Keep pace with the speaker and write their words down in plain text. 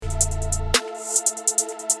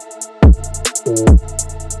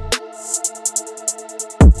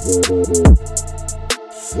This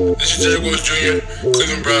is Derek Rose Jr.,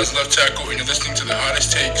 Cleveland Browns left tackle, and you're listening to the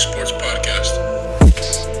Hottest Take Sports Podcast.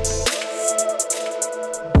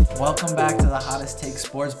 Welcome back to the Hottest Take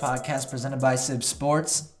Sports Podcast presented by Sib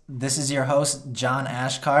Sports. This is your host, John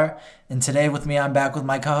Ashkar, and today with me, I'm back with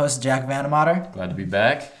my co-host, Jack Vanamater. Glad to be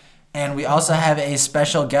back. And we also have a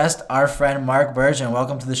special guest, our friend Mark Bergin.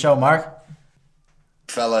 Welcome to the show, Mark.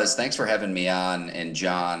 Fellas, thanks for having me on. And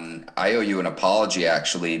John, I owe you an apology,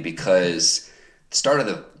 actually, because the start of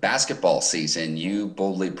the basketball season, you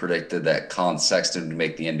boldly predicted that Colin Sexton would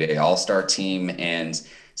make the NBA All-Star team, and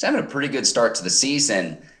he's having a pretty good start to the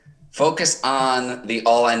season. Focus on the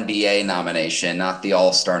All-NBA nomination, not the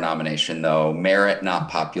All-Star nomination, though. Merit, not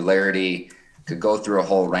popularity. Could go through a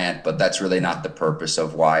whole rant, but that's really not the purpose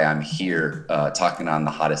of why I'm here talking on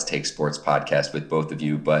the Hottest Take Sports Podcast with both of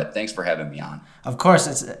you. But thanks for having me on. Of course,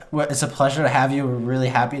 it's a pleasure to have you. We're really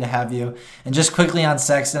happy to have you. And just quickly on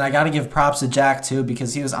Sexton, I got to give props to Jack, too,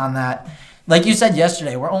 because he was on that. Like you said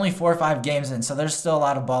yesterday, we're only 4 or 5 games in, so there's still a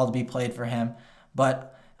lot of ball to be played for him.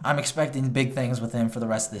 But I'm expecting big things with him for the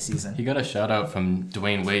rest of the season. He got a shout out from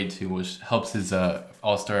Dwayne Wade too, which helps his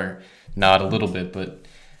All-Star nod a little bit, but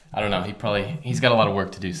I don't know. He's got a lot of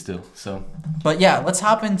work to do still. But yeah, let's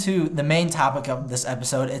hop into the main topic of this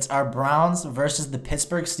episode. It's our Browns versus the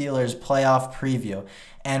Pittsburgh Steelers playoff preview.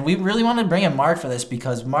 And we really wanted to bring in Mark for this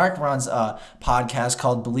because Mark runs a podcast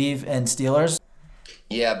called Believe in Steelers.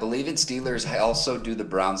 Yeah, Believe in Steelers. I also do the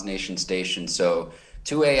Browns Nation station. So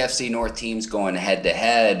 2 AFC North teams going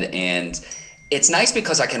head-to-head, and it's nice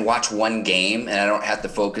because I can watch one game and I don't have to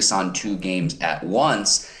focus on 2 games at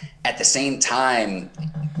once. At the same time,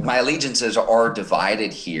 my allegiances are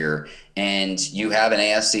divided here, and you have an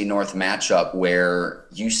AFC North matchup where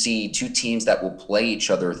you see 2 teams that will play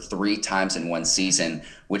each other 3 times in one season,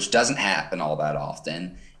 which doesn't happen all that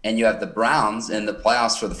often. And you have the Browns in the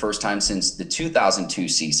playoffs for the first time since the 2002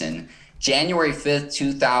 season. January 5th,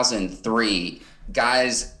 2003,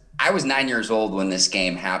 guys, I was 9 years old when this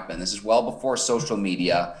game happened. This is well before social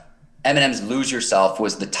media. Eminem's Lose Yourself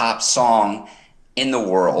was the top song in the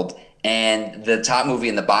world, and the top movie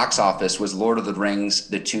in the box office was Lord of the Rings,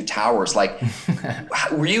 The Two Towers. Like,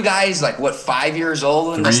 were you guys 5 years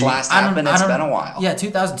old when this last happened? It's been a while. Yeah,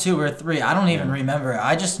 2002 or 3. I don't even remember.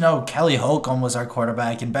 I just know Kelly Holcomb was our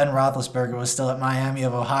quarterback, and Ben Roethlisberger was still at Miami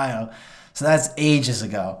of Ohio. So that's ages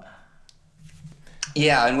ago.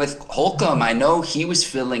 Yeah, and with Holcomb, I know he was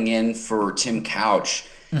filling in for Tim Couch.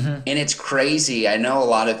 Mm-hmm. And it's crazy. I know a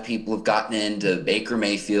lot of people have gotten into Baker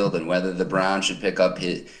Mayfield and whether the Browns should pick up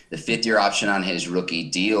the 5th-year option on his rookie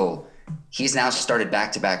deal. He's now started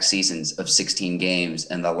back-to-back seasons of 16 games,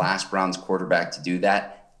 and the last Browns quarterback to do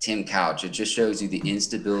that, Tim Couch. It just shows you the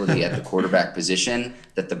instability at the quarterback position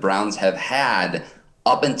that the Browns have had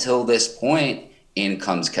up until this point. In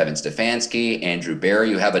comes Kevin Stefanski, Andrew Berry.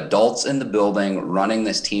 You have adults in the building running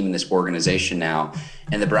this team and this organization now.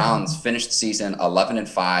 And the Browns finished the season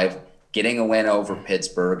 11-5, getting a win over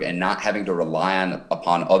Pittsburgh and not having to rely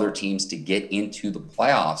upon other teams to get into the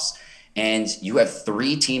playoffs. And you have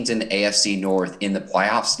 3 teams in the AFC North in the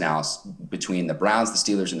playoffs now between the Browns,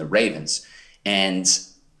 the Steelers, and the Ravens. And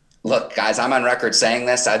look, guys, I'm on record saying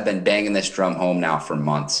this. I've been banging this drum home now for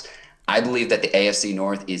months. I believe that the AFC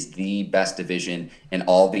North is the best division in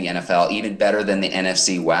all of the NFL, even better than the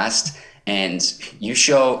NFC West. And you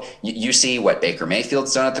see what Baker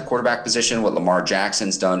Mayfield's done at the quarterback position, what Lamar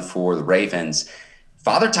Jackson's done for the Ravens.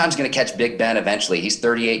 Father Time's going to catch Big Ben eventually. He's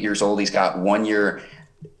 38 years old. He's got 1 year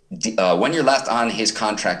left on his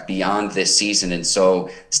contract beyond this season. And so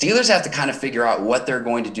Steelers have to kind of figure out what they're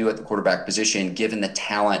going to do at the quarterback position, given the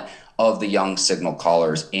talent of the young signal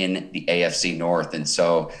callers in the AFC North. And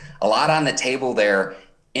so a lot on the table there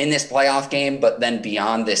in this playoff game, but then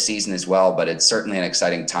beyond this season as well. But it's certainly an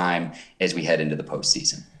exciting time as we head into the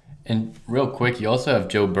postseason. And real quick, you also have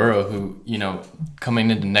Joe Burrow, who, coming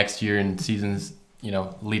into next year and seasons,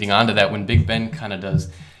 leading on to that, when Big Ben kind of does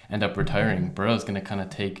end up retiring, Burrow's going to kind of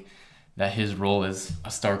take his role as a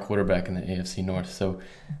star quarterback in the AFC North. So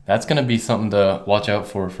that's going to be something to watch out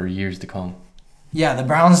for years to come. Yeah, the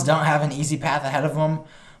Browns don't have an easy path ahead of them,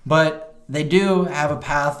 but they do have a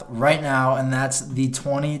path right now, and that's the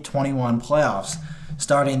 2021 playoffs.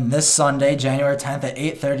 Starting this Sunday, January 10th at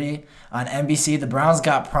 8:30 on NBC. The Browns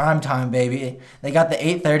got prime time, baby. They got the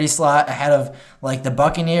 8:30 slot ahead of the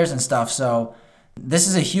Buccaneers and stuff. So this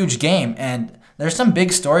is a huge game, and there's some big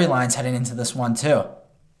storylines heading into this one too.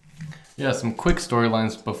 Yeah, some quick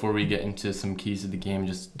storylines before we get into some keys of the game.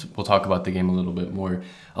 We'll talk about the game a little bit more.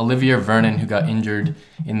 Olivier Vernon, who got injured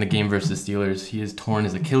in the game versus Steelers, he has torn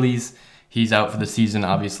his Achilles. He's out for the season,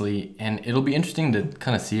 obviously, and it'll be interesting to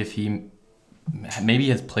kind of see if he maybe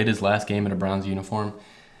has played his last game in a Browns uniform.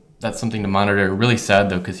 That's something to monitor. Really sad,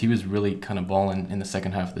 though, because he was really kind of balling in the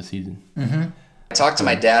second half of the season. Mm-hmm. I talked to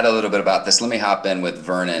my dad a little bit about this. Let me hop in with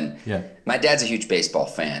Vernon. Yeah. My dad's a huge baseball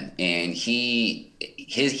fan, and he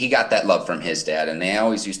got that love from his dad, and they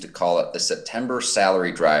always used to call it the September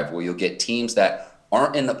salary drive, where you'll get teams that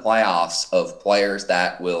aren't in the playoffs of players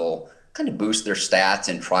that will kind of boost their stats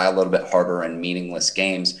and try a little bit harder in meaningless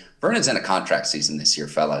games. Vernon's in a contract season this year,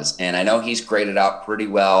 fellas, and I know he's graded out pretty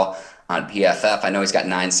well on PFF. I know he's got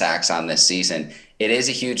 9 sacks on this season. It is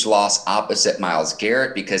a huge loss opposite Myles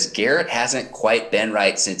Garrett because Garrett hasn't quite been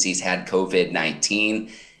right since he's had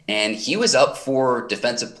COVID-19. And he was up for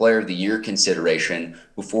Defensive Player of the Year consideration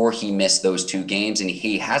before he missed those 2 games, and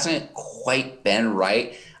he hasn't quite been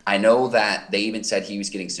right. I know that they even said he was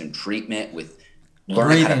getting some treatment with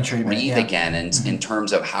learning how to breathe again, and in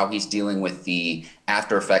terms of how he's dealing with the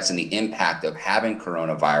after effects and the impact of having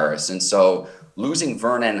coronavirus. And so losing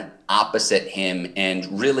Vernon opposite him,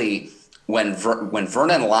 and really when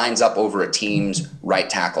Vernon lines up over a team's right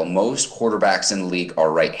tackle, most quarterbacks in the league are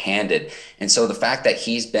right-handed. And so the fact that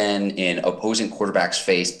he's been in opposing quarterbacks'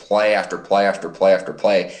 face play after play after play after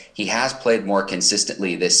play, he has played more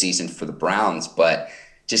consistently this season for the Browns, but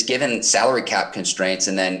just given salary cap constraints,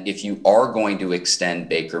 and then if you are going to extend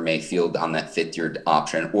Baker Mayfield on that 5th-year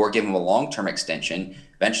option or give him a long-term extension,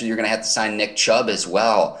 eventually you're going to have to sign Nick Chubb as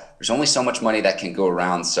well. There's only so much money that can go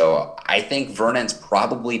around. So I think Vernon's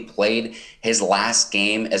probably played his last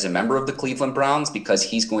game as a member of the Cleveland Browns because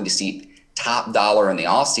he's going to see top dollar in the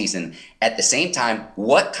offseason. At the same time,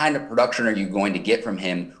 what kind of production are you going to get from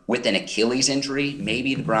him with an Achilles injury?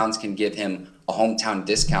 Maybe the Browns can give him a hometown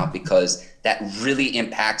discount because that really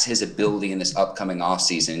impacts his ability in this upcoming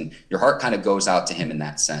offseason. Your heart kind of goes out to him in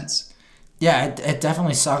that sense. Yeah, it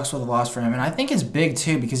definitely sucks with a loss for him. And I think it's big,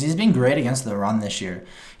 too, because he's been great against the run this year.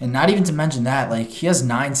 And not even to mention that, like, he has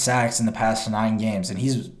 9 sacks in the past 9 games, and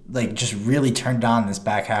he's, like, just really turned on this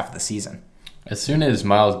back half of the season. As soon as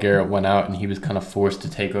Myles Garrett went out and he was kind of forced to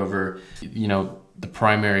take over, the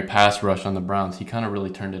primary pass rush on the Browns, he kind of really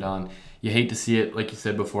turned it on. You hate to see it, like you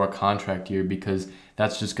said before, a contract year, because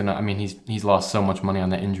that's just going to, he's lost so much money on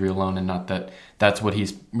that injury alone, and not that that's what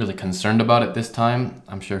he's really concerned about at this time.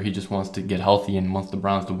 I'm sure he just wants to get healthy and wants the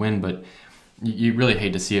Browns to win, but you really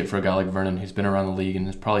hate to see it for a guy like Vernon, who's been around the league and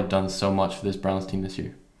has probably done so much for this Browns team this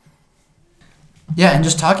year. Yeah, and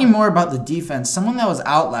just talking more about the defense, someone that was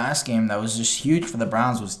out last game that was just huge for the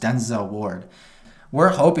Browns was Denzel Ward. We're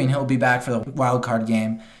hoping he'll be back for the wild card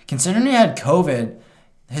game. Considering he had COVID,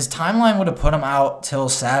 his timeline would have put him out till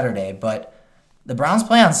Saturday, but the Browns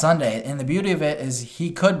play on Sunday, and the beauty of it is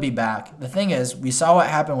he could be back. The thing is, we saw what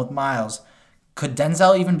happened with Myles. Could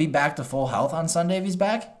Denzel even be back to full health on Sunday if he's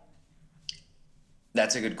back?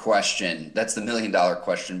 That's a good question. That's the $1 million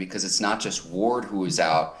question, because it's not just Ward who is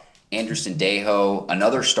out. Anderson Dejo,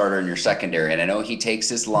 another starter in your secondary. And I know he takes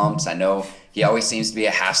his lumps. I know he always seems to be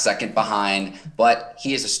a half second behind, but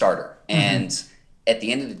he is a starter. And at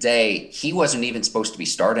the end of the day, he wasn't even supposed to be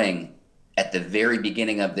starting at the very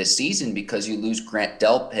beginning of this season because you lose Grant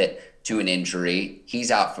Delpit to an injury. He's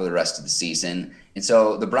out for the rest of the season. And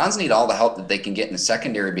so the Browns need all the help that they can get in the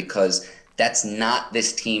secondary, because that's not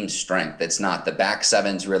this team's strength. It's not. The back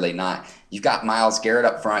seven's really not. You've got Myles Garrett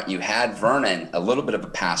up front. You had Vernon, a little bit of a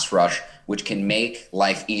pass rush, which can make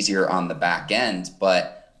life easier on the back end.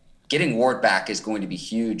 But getting Ward back is going to be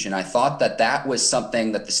huge. And I thought that that was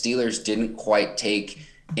something that the Steelers didn't quite take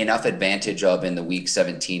enough advantage of in the Week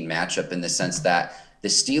 17 matchup, in the sense that the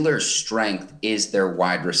Steelers' strength is their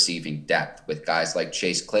wide receiving depth with guys like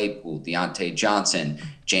Chase Claypool, Deontay Johnson,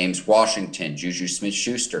 James Washington, Juju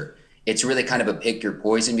Smith-Schuster. It's really kind of a pick your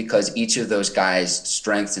poison, because each of those guys'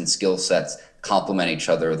 strengths and skill sets complement each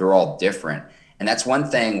other. They're all different. And that's one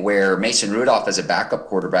thing where Mason Rudolph, as a backup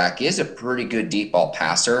quarterback, is a pretty good deep ball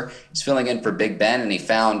passer. He's filling in for Big Ben, and he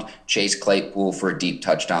found Chase Claypool for a deep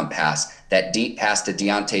touchdown pass. That deep pass to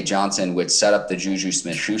Deontay Johnson, which set up the Juju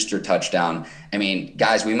Smith-Schuster touchdown. I mean,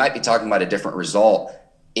 guys, we might be talking about a different result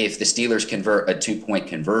if the Steelers convert a 2-point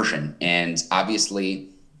conversion. And obviously,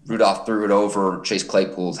 Rudolph threw it over Chase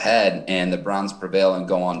Claypool's head, and the Browns prevail and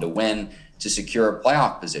go on to win to secure a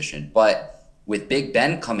playoff position. But with Big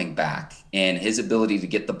Ben coming back and his ability to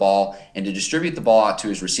get the ball and to distribute the ball out to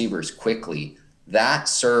his receivers quickly, that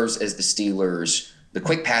serves as the Steelers, the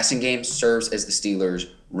quick passing game serves as the Steelers'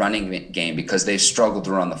 running game, because they've struggled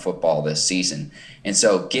to run the football this season. And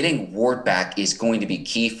so getting Ward back is going to be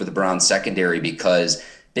key for the Browns secondary, because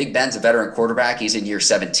Big Ben's a veteran quarterback. He's in year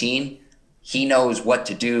 17. He knows what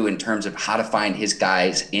to do in terms of how to find his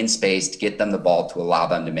guys in space to get them the ball to allow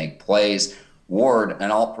them to make plays. Ward, an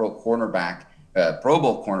all-pro cornerback, Pro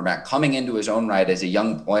Bowl cornerback, coming into his own right as a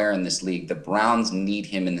young player in this league. The Browns need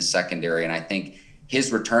him in the secondary, and I think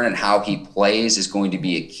his return and how he plays is going to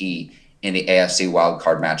be a key in the AFC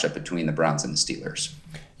wildcard matchup between the Browns and the Steelers.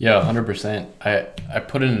 Yeah, 100%. I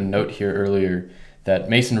put in a note here earlier that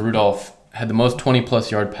Mason Rudolph had the most 20-plus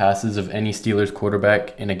yard passes of any Steelers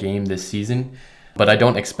quarterback in a game this season. But I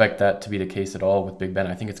don't expect that to be the case at all with Big Ben.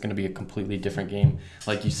 I think it's going to be a completely different game.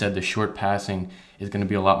 Like you said, the short passing is going to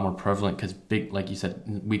be a lot more prevalent because like you said,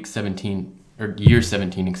 year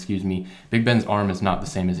 17, Big Ben's arm is not the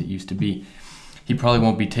same as it used to be. He probably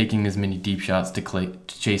won't be taking as many deep shots to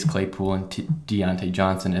Chase Claypool and Deontay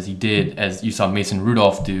Johnson as he did, as you saw Mason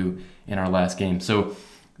Rudolph do in our last game. So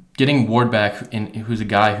getting Ward back, who's a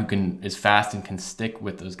guy who is fast and can stick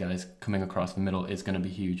with those guys coming across the middle, is going to be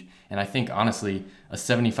huge. And I think, honestly, a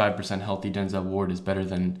 75% healthy Denzel Ward is better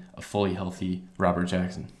than a fully healthy Robert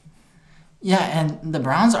Jackson. Yeah, and the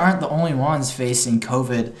Browns aren't the only ones facing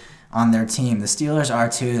COVID on their team. The Steelers are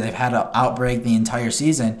too. They've had an outbreak the entire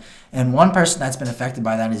season. And one person that's been affected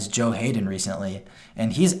by that is Joe Hayden recently.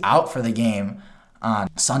 And he's out for the game on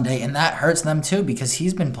Sunday, and that hurts them too because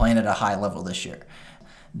he's been playing at a high level this year.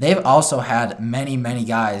 They've also had many, many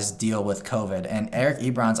guys deal with COVID, and Eric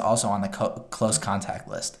Ebron's also on the close contact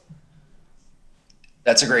list.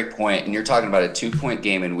 That's a great point. And you're talking about a 2-point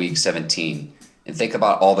game in week 17. And think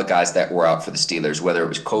about all the guys that were out for the Steelers, whether it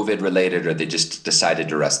was COVID related or they just decided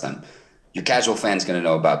to rest them. Your casual fan's going to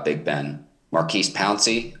know about Big Ben. Marquise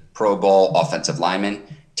Pouncey, Pro Bowl offensive lineman.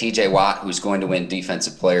 TJ Watt, who's going to win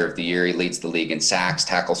Defensive Player of the Year. He leads the league in sacks,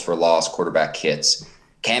 tackles for loss, quarterback hits.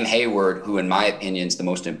 Cam Hayward, who in my opinion is the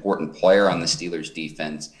most important player on the Steelers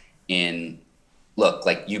defense. Look,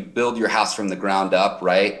 like you build your house from the ground up,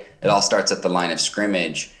 right? It all starts at the line of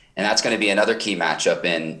scrimmage. And that's going to be another key matchup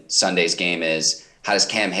in Sunday's game is how does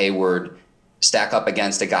Cam Hayward stack up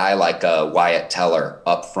against a guy like Wyatt Teller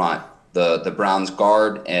up front, the Browns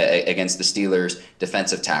guard against the Steelers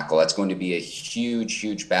defensive tackle. That's going to be a huge,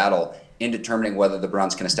 huge battle in determining whether the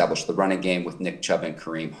Browns can establish the running game with Nick Chubb and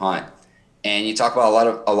Kareem Hunt. And you talk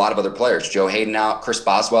about a lot of other players. Joe Hayden out, Chris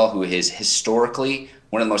Boswell, who is historically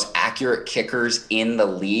one of the most accurate kickers in the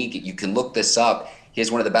league. You can look this up. He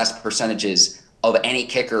has one of the best percentages of any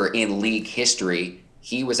kicker in league history.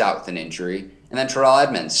 He was out with an injury. And then Terrell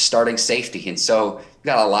Edmonds, starting safety. And so you've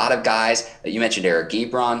got a lot of guys. You mentioned Eric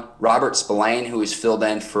Ebron, Robert Spillane, who is filled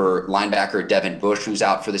in for linebacker Devin Bush, who's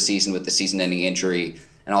out for the season with the season-ending injury.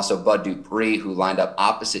 And also Bud Dupree, who lined up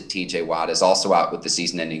opposite TJ Watt, is also out with the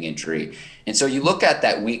season-ending injury. And so you look at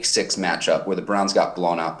that Week 6 matchup where the Browns got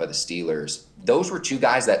blown out by the Steelers. Those were two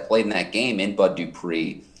guys that played in that game, in Bud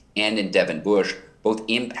Dupree and in Devin Bush, both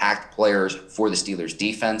impact players for the Steelers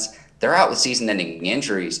defense. They're out with season-ending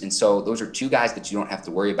injuries, and so those are two guys that you don't have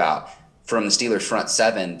to worry about from the Steelers' front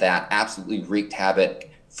seven that absolutely wreaked havoc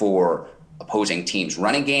for opposing teams'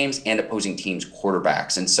 running games and opposing teams'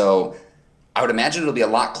 quarterbacks. And so I would imagine it'll be a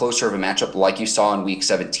lot closer of a matchup like you saw in Week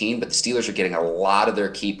 17, but the Steelers are getting a lot of their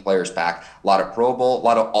key players back, a lot of Pro Bowl, a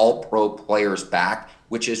lot of all-pro players back,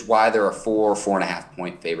 which is why they're a 4.5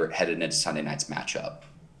 point favorite headed into Sunday night's matchup.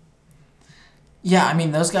 Yeah, I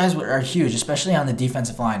mean, those guys are huge, especially on the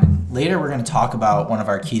defensive line. And later we're going to talk about one of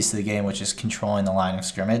our keys to the game, which is controlling the line of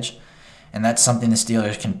scrimmage. And that's something the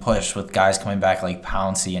Steelers can push with guys coming back like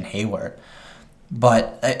Pouncey and Hayward.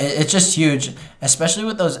 But it's just huge, especially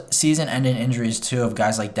with those season-ending injuries, too, of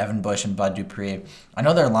guys like Devin Bush and Bud Dupree. I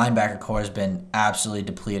know their linebacker core has been absolutely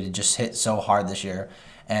depleted, just hit so hard this year.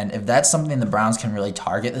 And if that's something the Browns can really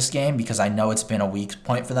target this game, because I know it's been a weak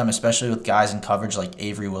point for them, especially with guys in coverage like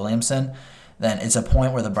Avery Williamson, then it's a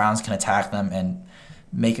point where the Browns can attack them and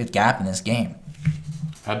make a gap in this game.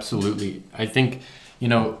 Absolutely. I think,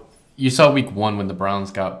 you saw Week 1 when the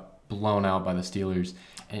Browns got blown out by the Steelers.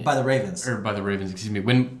 By the Ravens.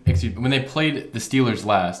 When they played the Steelers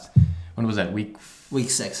last, when was that? Week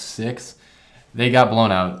 6. They got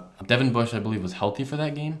blown out. Devin Bush, I believe, was healthy for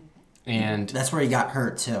that game. And that's where he got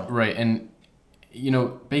hurt, too. Right. And,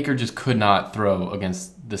 Baker just could not throw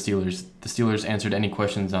against the Steelers. The Steelers answered any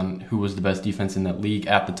questions on who was the best defense in that league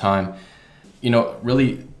at the time.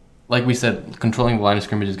 Really, like we said, controlling the line of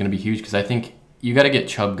scrimmage is going to be huge because I think you got to get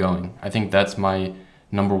Chubb going. I think that's my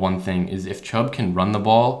number one thing is if Chubb can run the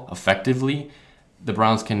ball effectively, the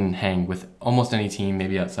Browns can hang with almost any team,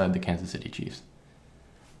 maybe outside the Kansas City Chiefs.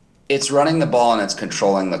 It's running the ball and it's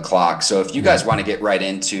controlling the clock. So if you guys want to get right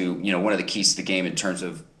into, one of the keys to the game in terms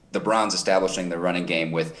of the Browns establishing the running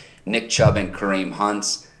game with Nick Chubb and Kareem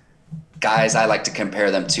Hunt, guys, I like to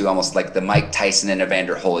compare them to almost like the Mike Tyson and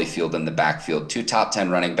Evander Holyfield in the backfield, two top 10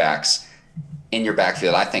 running backs in your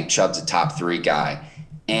backfield. I think Chubb's a top 3 guy.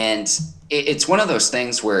 And it's one of those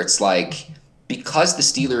things where it's like because the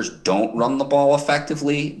Steelers don't run the ball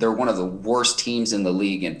effectively, they're one of the worst teams in the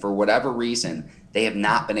league. And for whatever reason, they have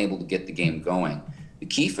not been able to get the game going. The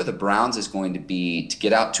key for the Browns is going to be to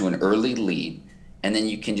get out to an early lead, and then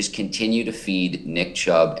you can just continue to feed Nick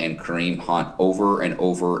Chubb and Kareem Hunt over and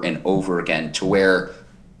over and over again, to where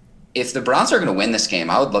if the Browns are going to win this game,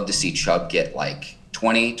 I would love to see Chubb get like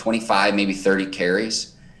 20, 25, maybe 30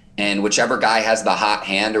 carries. And whichever guy has the hot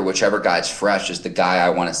hand or whichever guy's fresh is the guy I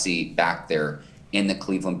want to see back there in the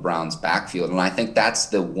Cleveland Browns backfield. And I think that's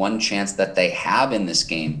the one chance that they have in this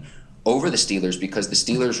game over the Steelers, because the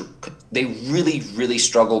Steelers, they really, really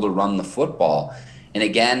struggle to run the football. And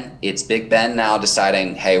again, it's Big Ben now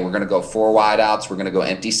deciding, hey, we're going to go 4 wideouts, we're going to go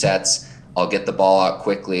empty sets. I'll get the ball out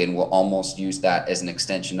quickly, and we'll almost use that as an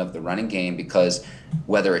extension of the running game, because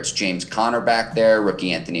whether it's James Conner back there,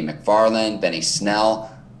 rookie Anthony McFarland, Benny Snell,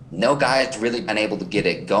 no guy has really been able to get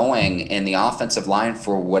it going in the offensive line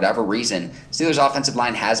for whatever reason. Steelers' offensive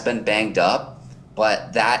line has been banged up,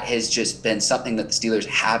 but that has just been something that the Steelers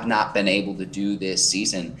have not been able to do this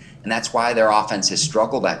season, and that's why their offense has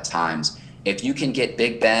struggled at times. If you can get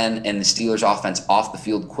Big Ben and the Steelers' offense off the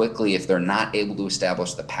field quickly, if they're not able to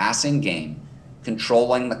establish the passing game,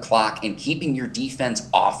 controlling the clock and keeping your defense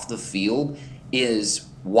off the field is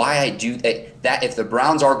why I do that. If the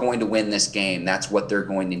Browns are going to win this game, that's what they're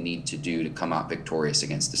going to need to do to come out victorious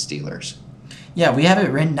against the Steelers. Yeah, we have it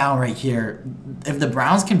written down right here. If the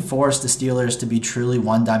Browns can force the Steelers to be truly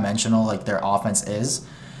one-dimensional like their offense is,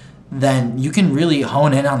 then you can really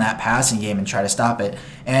hone in on that passing game and try to stop it.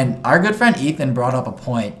 And our good friend Ethan brought up a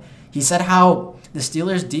point. He said how the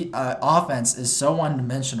Steelers' offense is so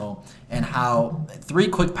one-dimensional, and how 3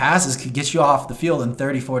 quick passes could get you off the field in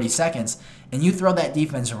 30, 40 seconds, and you throw that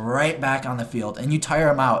defense right back on the field, and you tire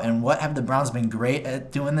them out. And what have the Browns been great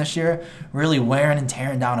at doing this year? Really wearing and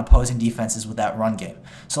tearing down opposing defenses with that run game.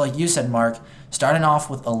 So like you said, Mark, starting off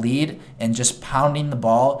with a lead and just pounding the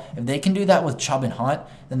ball, if they can do that with Chubb and Hunt,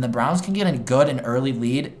 then the Browns can get a good and early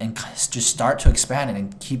lead and just start to expand it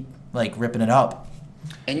and keep like ripping it up.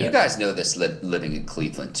 And you guys know this living in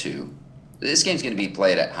Cleveland too. This game's going to be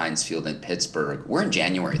played at Heinz Field in Pittsburgh. We're in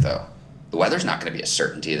January though. The weather's not going to be a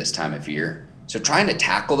certainty this time of year. So trying to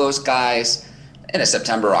tackle those guys in a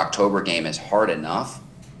September-October game is hard enough.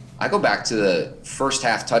 I go back to the first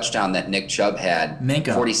half touchdown that Nick Chubb had,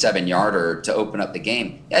 47-yarder to open up the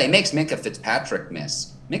game. Yeah, he makes Minkah Fitzpatrick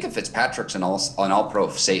miss. Minkah Fitzpatrick's an all-pro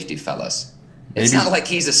safety, fellas. It's not like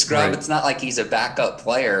he's a scrub. Right. It's not like he's a backup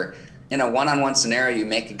player. In a one-on-one scenario, you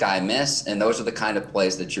make a guy miss, and those are the kind of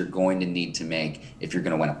plays that you're going to need to make if you're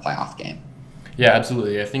going to win a playoff game. Yeah,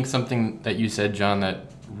 absolutely. I think something that you said, John, that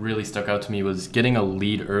really stuck out to me was getting a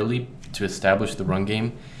lead early to establish the run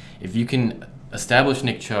game. If you can establish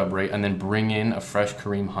Nick Chubb, right, and then bring in a fresh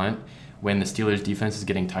Kareem Hunt when the Steelers' defense is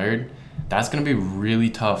getting tired, that's going to be really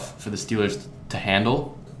tough for the Steelers to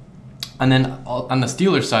handle. And then on the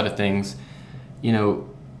Steelers side of things, you know,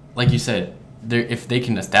 like you said, if they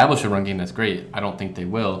can establish a run game, that's great. I don't think they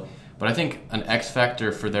will. But I think an X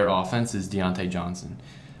factor for their offense is Deontay Johnson,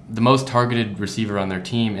 the most targeted receiver on their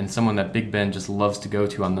team, and someone that Big Ben just loves to go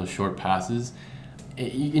to on those short passes.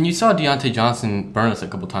 And you saw Deontay Johnson burn us a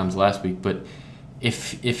couple times last week, but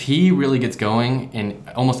if he really gets going and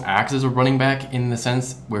almost acts as a running back in the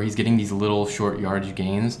sense where he's getting these little short yardage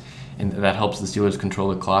gains, and that helps the Steelers control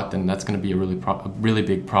the clock, then that's going to be a really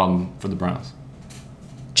big problem for the Browns.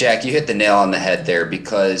 Jack, you hit the nail on the head there,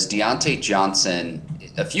 because Deontay Johnson,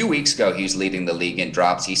 a few weeks ago, he was leading the league in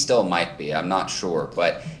drops. He still might be, I'm not sure,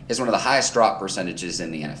 but he's one of the highest drop percentages in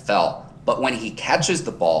the NFL. But when he catches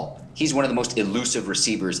the ball, he's one of the most elusive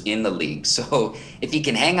receivers in the league. So if he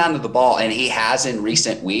can hang on to the ball, and he has in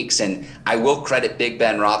recent weeks, and I will credit Big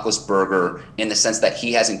Ben Roethlisberger in the sense that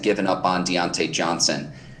he hasn't given up on Deontay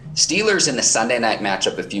Johnson. Steelers in the Sunday night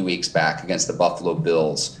matchup a few weeks back against the Buffalo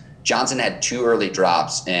Bills, Johnson had 2 early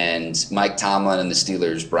drops, and Mike Tomlin and the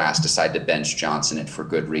Steelers brass decided to bench Johnson, and for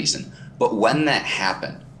good reason. But when that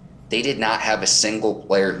happened, they did not have a single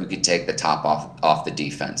player who could take the top off the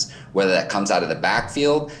defense, whether that comes out of the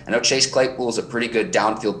backfield. I know Chase Claypool is a pretty good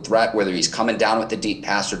downfield threat, whether he's coming down with the deep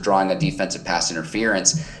pass or drawing a defensive pass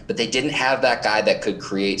interference, but they didn't have that guy that could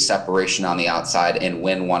create separation on the outside and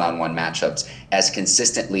win one-on-one matchups as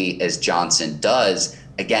consistently as Johnson does.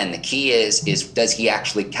 Again, the key is does he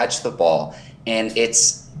actually catch the ball? And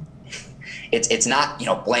it's not,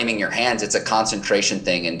 blaming your hands. It's a concentration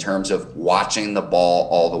thing in terms of watching the ball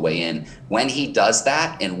all the way in. When he does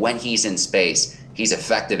that, and when he's in space, he's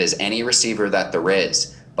effective as any receiver that there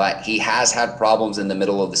is. but he has had problems in the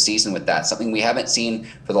middle of the season with that, something we haven't seen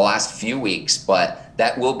for the last few weeks, but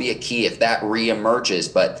that will be a key if that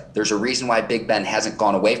reemerges. But there's a reason why Big Ben hasn't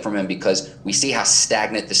gone away from him, because we see how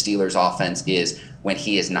stagnant the Steelers' offense is when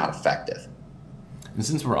he is not effective. And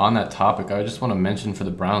since we're on that topic, I just want to mention for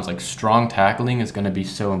the Browns, like, strong tackling is going to be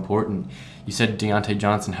so important. You said Deontay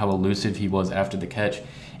Johnson, how elusive he was after the catch.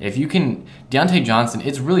 If you can, Deontay Johnson,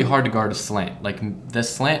 it's really hard to guard a slant. Like, the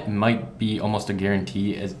slant might be almost a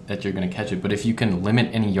guarantee that you're going to catch it. But if you can limit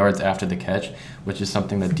any yards after the catch, which is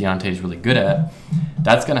something that Deontay is really good at,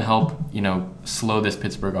 that's going to help, slow this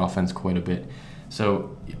Pittsburgh offense quite a bit.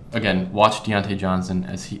 So, again, watch Deontay Johnson,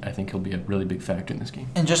 as I think he'll be a really big factor in this game.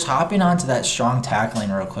 And just hopping onto that strong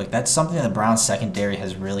tackling real quick, that's something that the Browns secondary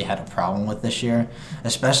has really had a problem with this year,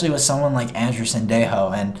 especially with someone like Andrew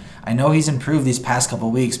Sendejo. And I know he's improved these past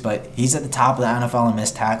couple weeks, but he's at the top of the NFL in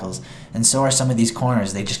missed tackles. And so are some of these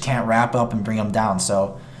corners. They just can't wrap up and bring him down.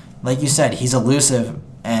 So, like you said, he's elusive,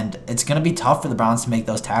 and it's going to be tough for the Browns to make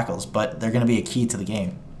those tackles, but they're going to be a key to the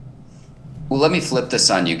game. Well, let me flip this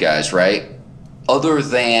on you guys, right? Other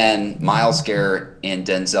than Myles Garrett and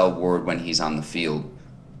Denzel Ward when he's on the field,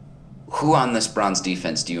 who on this Browns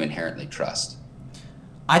defense do you inherently trust?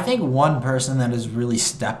 I think one person that has really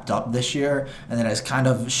stepped up this year and that has kind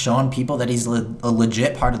of shown people that he's a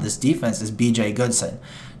legit part of this defense is B.J. Goodson.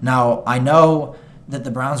 Now, I know that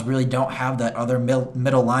the Browns really don't have that other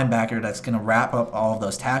middle linebacker that's going to wrap up all of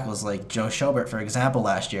those tackles like Joe Schobert, for example,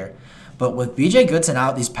 last year. But with B.J. Goodson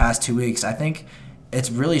out these past 2 weeks, I think it's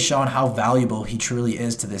really shown how valuable he truly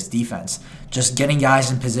is to this defense. Just getting guys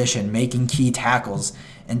in position, making key tackles,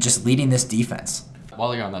 and just leading this defense.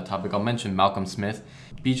 While you're on that topic, I'll mention Malcolm Smith.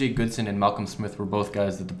 B.J. Goodson and Malcolm Smith were both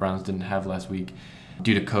guys that the Browns didn't have last week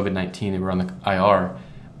due to COVID-19. They were on the IR.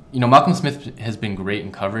 Malcolm Smith has been great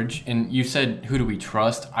in coverage. And you said, who do we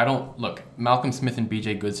trust? Look, Malcolm Smith and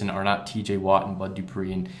B.J. Goodson are not T.J. Watt and Bud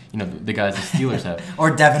Dupree and, the guys the Steelers have.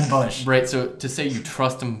 Or Devin Bush. Right, so to say you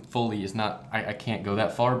trust them fully is not, I can't go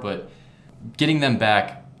that far, but getting them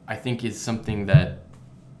back, I think, is something that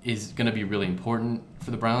is going to be really important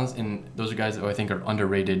for the Browns. And those are guys that I think are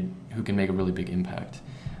underrated who can make a really big impact.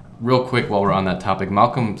 Real quick, while we're on that topic,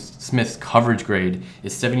 Malcolm Smith's coverage grade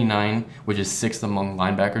is 79, which is 6th among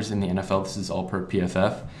linebackers in the NFL. This is all per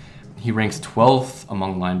PFF. He ranks 12th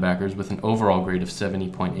among linebackers with an overall grade of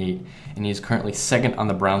 70.8, and he is currently 2nd on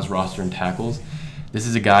the Browns roster in tackles. This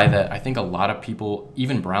is a guy that I think a lot of people,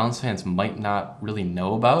 even Browns fans, might not really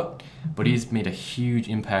know about, but he's made a huge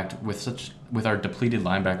impact with our depleted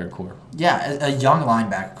linebacker core. Yeah, a young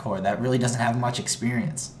linebacker core that really doesn't have much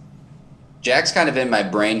experience. Jack's kind of in my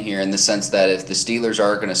brain here in the sense that if the Steelers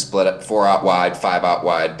are going to split up 4 out wide, 5 out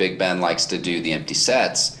wide, Big Ben likes to do the empty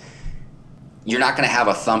sets, you're not going to have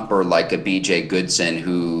a thumper like a B.J. Goodson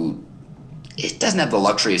who it doesn't have the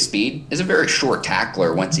luxury of speed, is a very short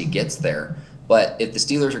tackler once he gets there. But if the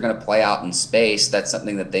Steelers are going to play out in space, that's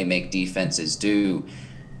something that they make defenses do.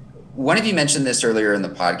 One of you mentioned this earlier in the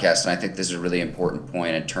podcast, and I think this is a really important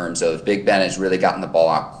point in terms of Big Ben has really gotten the ball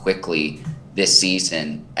out quickly this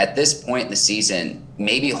season. At this point in the season,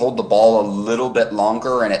 maybe hold the ball a little bit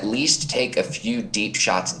longer and at least take a few deep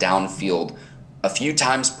shots downfield a few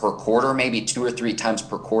times per quarter, maybe 2 or 3 times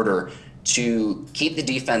per quarter, to keep the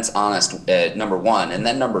defense honest, number one. And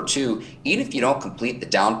then number two, even if you don't complete the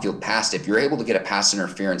downfield pass, if you're able to get a pass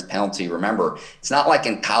interference penalty, remember, it's not like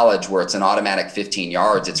in college where it's an automatic 15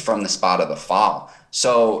 yards, it's from the spot of the foul.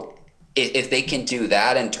 So if they can do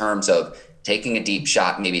that in terms of taking a deep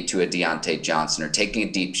shot maybe to a Deontay Johnson or taking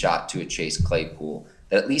a deep shot to a Chase Claypool,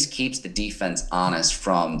 that at least keeps the defense honest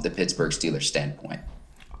from the Pittsburgh Steelers standpoint.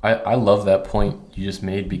 I love that point you just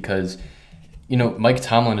made because, Mike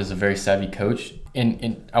Tomlin is a very savvy coach,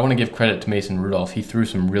 and I want to give credit to Mason Rudolph. He threw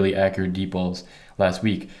some really accurate deep balls last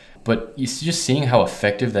week, but just seeing how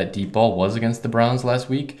effective that deep ball was against the Browns last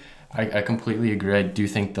week, I completely agree. I do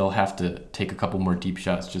think they'll have to take a couple more deep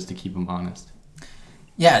shots just to keep them honest.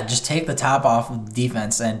 Yeah, just take the top off of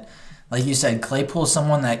defense. And like you said, Claypool's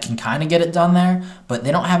someone that can kind of get it done there, but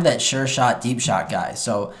they don't have that sure shot, deep shot guy.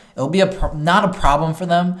 So it'll be not a problem for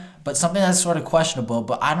them, but something that's sort of questionable.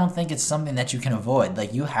 But I don't think it's something that you can avoid.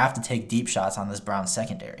 Like, you have to take deep shots on this Browns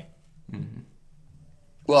secondary. Mm-hmm.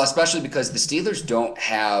 Well, especially because the Steelers don't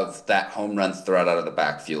have that home run threat out of the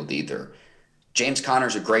backfield either. James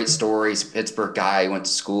Conner's a great story. He's a Pittsburgh guy. He went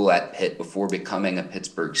to school at Pitt before becoming a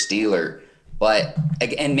Pittsburgh Steeler. But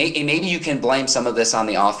again, maybe you can blame some of this on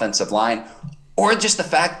the offensive line or just the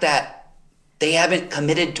fact that they haven't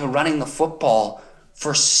committed to running the football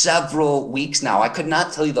for several weeks now. I could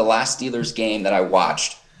not tell you the last Steelers game that I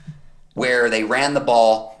watched where they ran the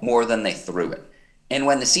ball more than they threw it. And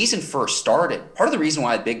when the season first started, part of the reason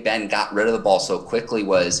why Big Ben got rid of the ball so quickly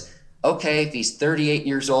was, okay, if he's 38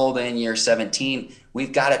 years old in year 17,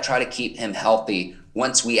 we've got to try to keep him healthy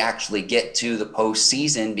once we actually get to the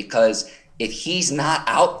postseason, because if he's not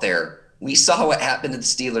out there, we saw what happened to the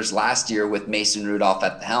Steelers last year with Mason Rudolph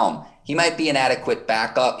at the helm. He might be an adequate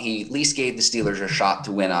backup. He at least gave the Steelers a shot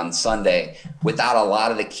to win on Sunday without a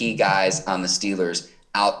lot of the key guys on the Steelers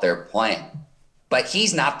out there playing. But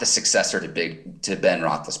he's not the successor to Ben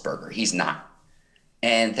Roethlisberger. He's not.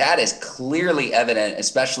 And that is clearly evident,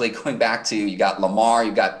 especially going back to, you got Lamar,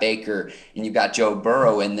 you got Baker, and you got Joe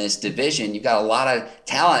Burrow in this division. You got a lot of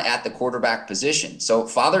talent at the quarterback position. So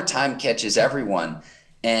Father Time catches everyone.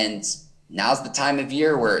 And now's the time of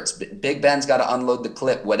year where it's Big Ben's got to unload the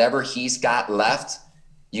clip. Whatever he's got left,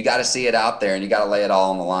 you got to see it out there, and you got to lay it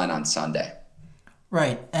all on the line on Sunday.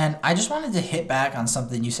 Right, and I just wanted to hit back on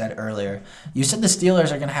something you said earlier. You said the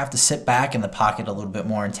Steelers are going to have to sit back in the pocket a little bit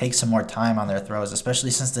more and take some more time on their throws,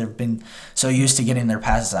 especially since they've been so used to getting their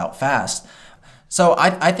passes out fast. So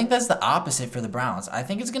I think that's the opposite for the Browns. I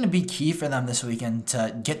think it's going to be key for them this weekend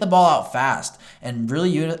to get the ball out fast and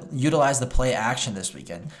really utilize the play action this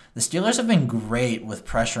weekend. The Steelers have been great with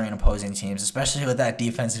pressuring opposing teams, especially with that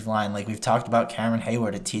defensive line. Like we've talked about Cameron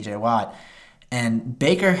Hayward and TJ Watt. And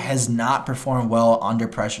Baker has not performed well under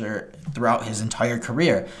pressure throughout his entire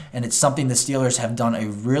career. And it's something the Steelers have done a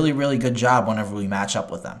really, really good job whenever we match up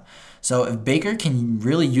with them. So if Baker can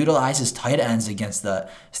really utilize his tight ends against the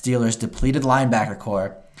Steelers' depleted linebacker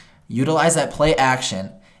core, utilize that play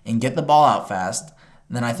action, and get the ball out fast,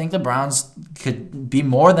 then I think the Browns could be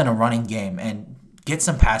more than a running game and get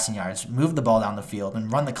some passing yards, move the ball down the field,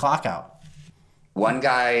 and run the clock out. One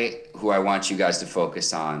guy who I want you guys to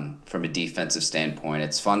focus on from a defensive standpoint,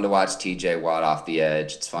 it's fun to watch TJ Watt off the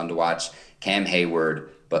edge. It's fun to watch Cam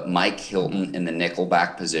Hayward, but Mike Hilton in the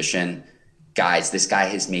nickelback position, guys, this guy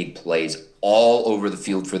has made plays all over the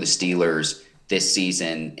field for the Steelers this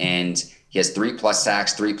season, and he has 3+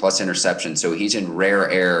 sacks, 3+ interceptions, so he's in rare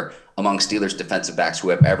air among Steelers defensive backs who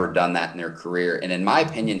have ever done that in their career. And in my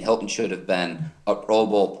opinion, Hilton should have been a Pro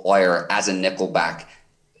Bowl player as a nickelback,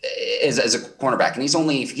 as a cornerback, and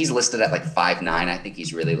he's listed at like 5'9". I think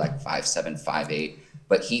he's really like 5'7", 5'8",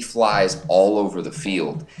 but he flies all over the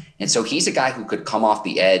field. And so he's a guy who could come off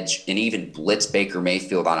the edge and even blitz Baker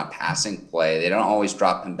Mayfield on a passing play. They don't always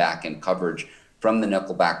drop him back in coverage from the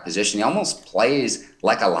nickelback position. He almost plays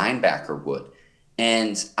like a linebacker would.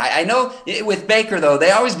 And I know with Baker, though, they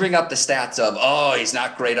always bring up the stats of, oh, he's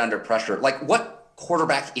not great under pressure. Like, what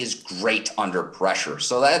quarterback is great under pressure?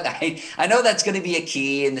 So that I know that's going to be a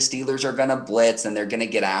key, and the Steelers are going to blitz and they're going to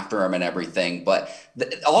get after him and everything. But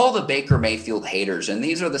all the Baker Mayfield haters, and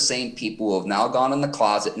these are the same people who have now gone in the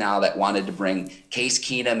closet now that wanted to bring Case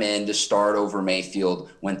Keenum in to start over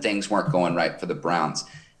Mayfield when things weren't going right for the Browns.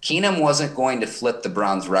 Keenum wasn't going to flip the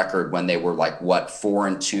Browns record when they were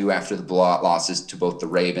 4-2 after the blowout losses to both the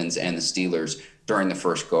Ravens and the Steelers during the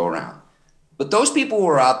first go-around. But those people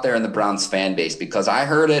were out there in the Browns fan base, because I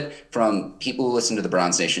heard it from people who listen to the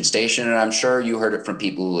Browns Nation station, and I'm sure you heard it from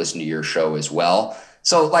people who listen to your show as well.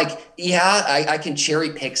 So, I can cherry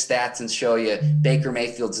pick stats and show you Baker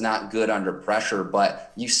Mayfield's not good under pressure,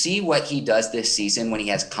 but you see what he does this season when he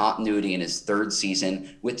has continuity in his third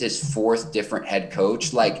season with his fourth different head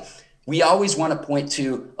coach. We always want to point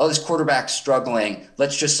to, oh, this quarterback's struggling,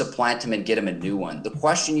 let's just supplant him and get him a new one. The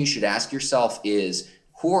question you should ask yourself is,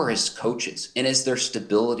 who are his coaches? And is there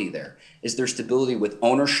stability there? Is there stability with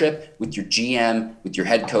ownership, with your GM, with your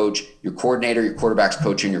head coach, your coordinator, your quarterback's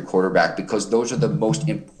coach, and your quarterback? Because those are the most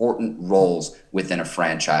important roles within a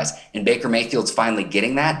franchise. And Baker Mayfield's finally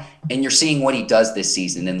getting that. And you're seeing what he does this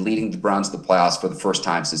season and leading the Browns to the playoffs for the first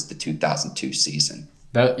time since the 2002 season.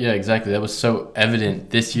 Yeah, exactly. That was so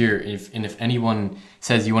evident this year. If anyone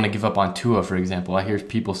says you want to give up on Tua, for example, I hear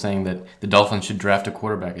people saying that the Dolphins should draft a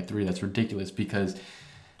quarterback at 3. That's ridiculous, because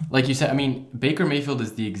like you said, Baker Mayfield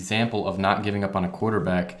is the example of not giving up on a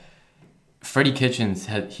quarterback. Freddie Kitchens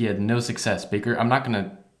had no success. Baker, I'm not going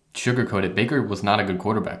to sugarcoat it. Baker was not a good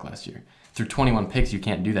quarterback last year. Through 21 picks, you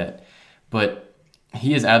can't do that. But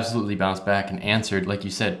he has absolutely bounced back and answered, like you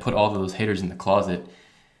said, put all of those haters in the closet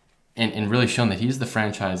and really shown that he's the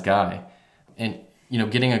franchise guy. And,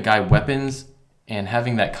 getting a guy weapons and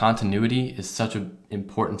having that continuity is such an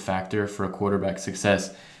important factor for a quarterback's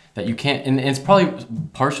success. That you can't, and it's probably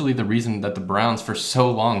partially the reason that the Browns for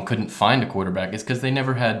so long couldn't find a quarterback, is because they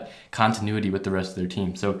never had continuity with the rest of their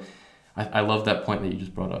team. So I love that point that you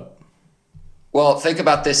just brought up. Well, think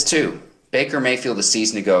about this too. Baker Mayfield a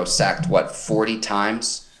season ago sacked 40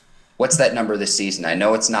 times? What's that number this season? I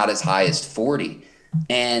know it's not as high as 40.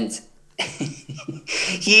 And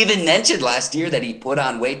He even mentioned last year that he put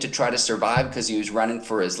on weight to try to survive because he was running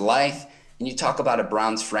for his life. And you talk about a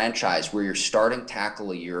Browns franchise where your starting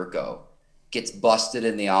tackle a year ago gets busted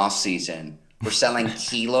in the offseason for selling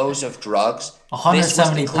kilos of drugs. This was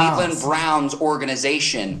the 170 Cleveland pounds. Browns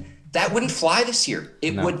organization. That wouldn't fly this year.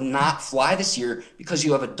 It No. would not fly this year because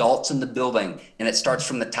you have adults in the building, and it starts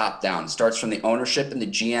from the top down. It starts from the ownership and the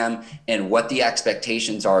GM and what the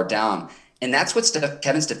expectations are down. And that's what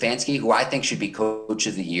Kevin Stefanski, who I think should be coach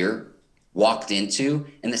of the year, walked into,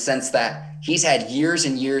 in the sense that he's had years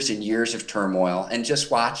and years and years of turmoil. And just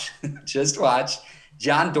watch, just watch.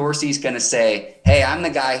 John Dorsey's going to say, hey, I'm the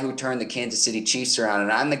guy who turned the Kansas City Chiefs around,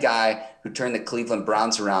 and I'm the guy who turned the Cleveland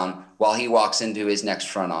Browns around, while he walks into his next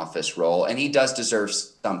front office role. And he does deserve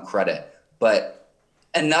some credit. But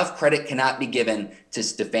enough credit cannot be given to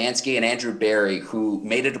Stefanski and Andrew Berry, who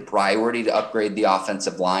made it a priority to upgrade the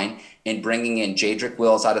offensive line in bringing in Jedrick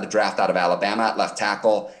Wills out of the draft out of Alabama at left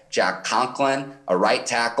tackle, Jack Conklin, a right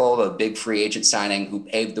tackle, a big free agent signing who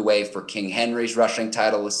paved the way for King Henry's rushing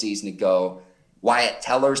title a season ago, Wyatt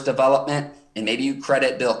Teller's development, and maybe you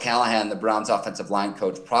credit Bill Callahan, the Browns offensive line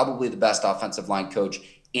coach, probably the best offensive line coach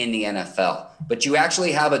in the NFL. But you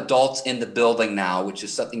actually have adults in the building now, which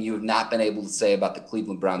is something you have not been able to say about the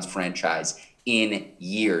Cleveland Browns franchise in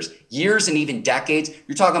years and even decades.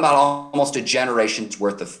 You're talking about almost a generation's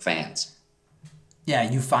worth of fans. Yeah,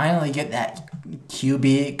 you finally get that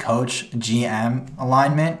QB, coach, GM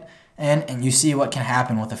alignment, and you see what can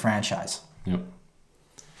happen with the franchise. Yep.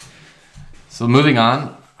 So moving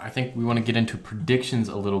on, I think we want to get into predictions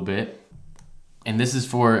a little bit. And this is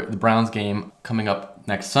for the Browns game coming up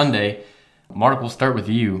next Sunday. Mark, we'll start with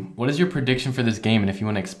you. What is your prediction for this game? And if you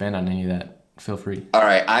want to expand on any of that, feel free. All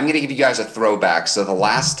right, I'm going to give you guys a throwback. So the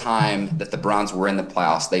last time that the Browns were in the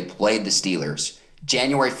playoffs, they played the Steelers,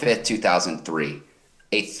 January 5th, 2003.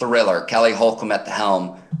 A thriller. Kelly Holcomb at the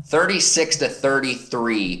helm.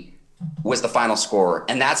 36-33 was the final score.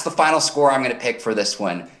 And that's the final score I'm going to pick for this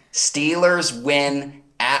one. Steelers win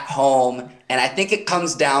at home. And I think it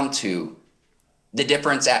comes down to the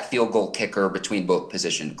difference at field goal kicker between both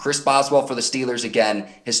positions. Chris Boswell for the Steelers, again,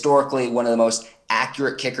 historically one of the most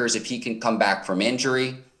accurate kickers if he can come back from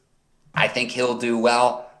injury. I think he'll do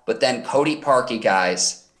well. But then Cody Parkey,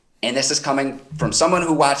 guys, and this is coming from someone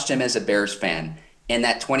who watched him as a Bears fan, in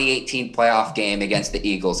that 2018 playoff game against the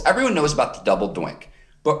Eagles. Everyone knows about the double doink.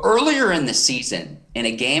 But earlier in the season, in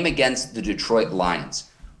a game against the Detroit Lions,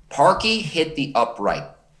 Parkey hit the upright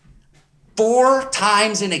 4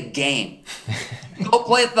 times in a game. Go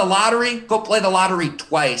play the lottery. Go play the lottery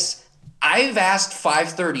twice. I've asked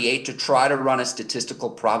 538 to try to run a statistical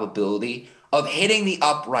probability of hitting the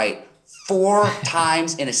upright 4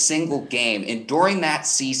 times in a single game. And during that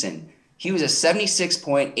season, he was a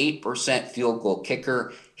 76.8% field goal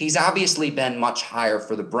kicker. He's obviously been much higher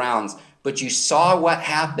for the Browns, but you saw what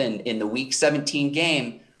happened in the Week 17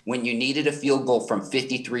 game when you needed a field goal from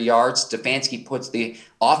 53 yards. Stefanski puts the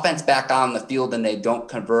offense back on the field and they don't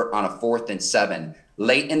convert on a 4th and 7.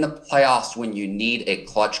 Late in the playoffs, when you need a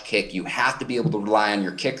clutch kick, you have to be able to rely on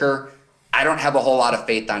your kicker. I don't have a whole lot of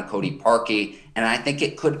faith on Cody Parkey, and I think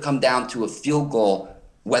it could come down to a field goal,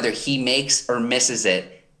 whether he makes or misses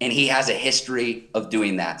it. And he has a history of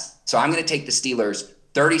doing that. So I'm going to take the Steelers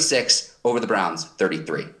 36 over the Browns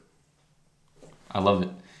 33. I love it.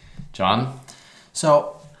 John?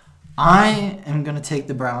 So I am going to take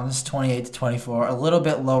the Browns 28-24, a little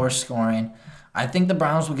bit lower scoring. I think the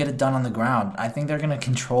Browns will get it done on the ground. I think they're going to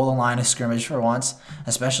control the line of scrimmage for once,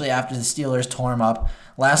 especially after the Steelers tore him up.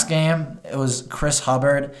 Last game, it was Chris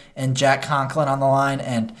Hubbard and Jack Conklin on the line,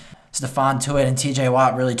 and Stephon Tuitt and TJ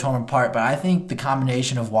Watt really tore him apart. But I think the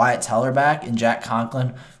combination of Wyatt Teller back and Jack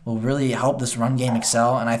Conklin will really help this run game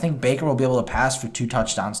excel, and I think Baker will be able to pass for 2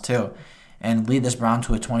 touchdowns too and lead this Brown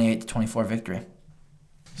to a 28-24 victory.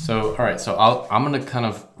 So, all right, so I'm going to kind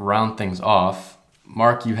of round things off.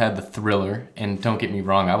 Mark, you had the thriller, and don't get me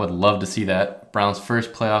wrong, I would love to see that. Browns'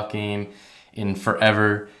 first playoff game in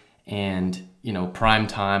forever, and, prime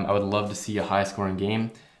time. I would love to see a high-scoring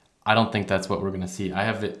game. I don't think that's what we're going to see. I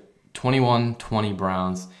have it 21-20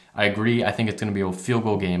 Browns. I agree. I think it's going to be a field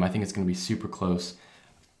goal game. I think it's going to be super close.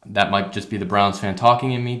 That might just be the Browns fan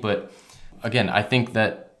talking in me, but again, I think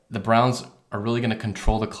that the Browns are really going to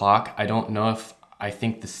control the clock. I don't know if I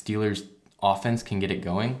think the Steelers' offense can get it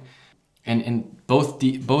going. And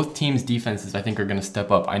both teams' defenses, I think, are going to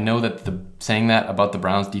step up. I know that saying that about the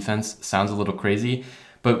Browns' defense sounds a little crazy,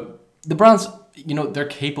 but the Browns, they're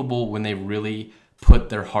capable when they really put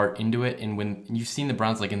their heart into it. And when you've seen the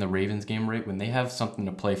Browns, like in the Ravens game, right, when they have something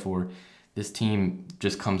to play for, this team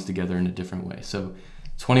just comes together in a different way. So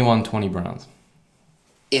 21-20 Browns.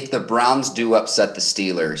 if the Browns do upset the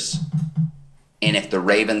Steelers, and if the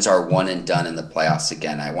Ravens are one and done in the playoffs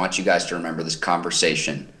again, I want you guys to remember this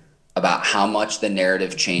conversation about how much the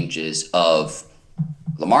narrative changes of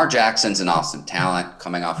Lamar Jackson's an awesome talent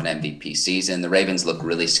coming off an MVP season. The Ravens look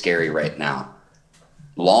really scary right now.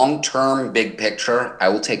 Long-term, big picture, I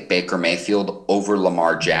will take Baker Mayfield over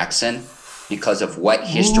Lamar Jackson because of what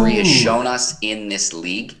history has shown us in this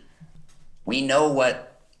league. We know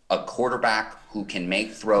what a quarterback who can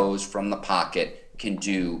make throws from the pocket can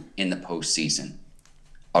do in the postseason.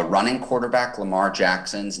 A running quarterback, Lamar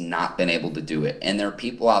Jackson's not been able to do it. And there are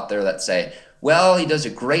people out there that say, well, he does a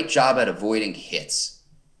great job at avoiding hits.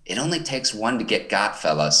 It only takes one to get got,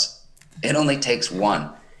 fellas. It only takes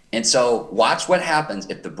one. And so watch what happens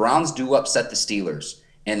if the Browns do upset the Steelers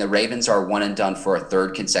and the Ravens are one and done for a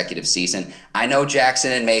third consecutive season. I know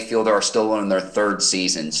Jackson and Mayfield are still in their third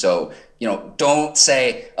season. So, don't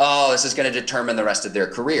say, oh, this is going to determine the rest of their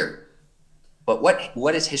career. But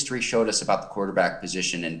what has history showed us about the quarterback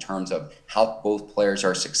position in terms of how both players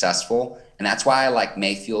are successful? And that's why I like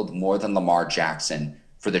Mayfield more than Lamar Jackson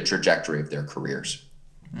for the trajectory of their careers.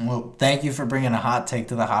 Well, thank you for bringing a hot take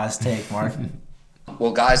to the hottest take, Mark.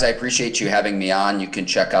 Well, guys, I appreciate you having me on. You can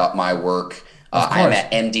check out my work. I'm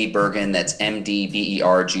at MD Bergin. That's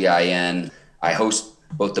MDBERGIN. I host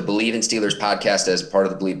both the Believe in Steelers podcast as part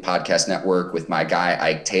of the Believe Podcast Network with my guy,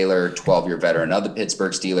 Ike Taylor, 12-year veteran of the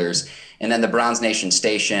Pittsburgh Steelers. And then the Browns Nation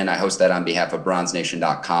Station, I host that on behalf of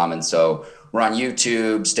BrownsNation.com. And so we're on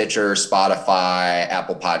YouTube, Stitcher, Spotify,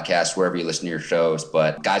 Apple Podcasts, wherever you listen to your shows.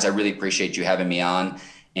 But guys, I really appreciate you having me on.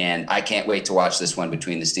 And I can't wait to watch this one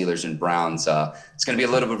between the Steelers and Browns. It's going to be a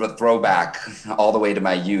little bit of a throwback all the way to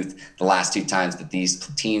my youth, the last two times that these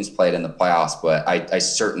teams played in the playoffs. But I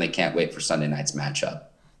certainly can't wait for Sunday night's matchup.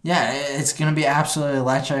 Yeah, it's going to be absolutely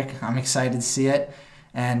electric. I'm excited to see it.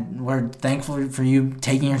 And we're thankful for you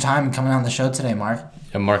taking your time and coming on the show today, Mark.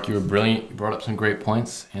 Yeah, Mark, you were brilliant. You brought up some great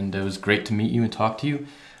points, and it was great to meet you and talk to you.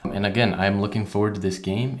 And again, I'm looking forward to this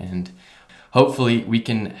game, and hopefully we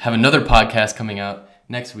can have another podcast coming out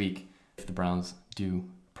next week if the Browns do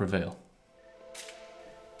prevail.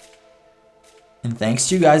 And thanks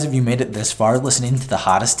to you guys if you made it this far listening to the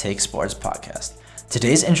Hottest Take Sports podcast.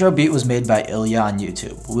 Today's intro beat was made by Ilya on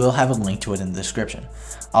YouTube. We'll have a link to it in the description.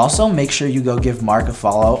 Also, make sure you go give Mark a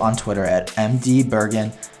follow on Twitter at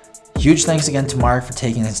MDBergin. Huge thanks again to Mark for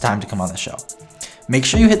taking his time to come on the show. Make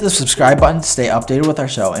sure you hit the subscribe button to stay updated with our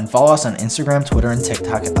show and follow us on Instagram, Twitter, and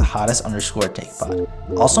TikTok at the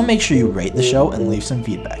hottest_takepod. Also, make sure you rate the show and leave some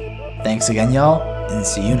feedback. Thanks again, y'all, and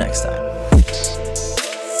see you next time.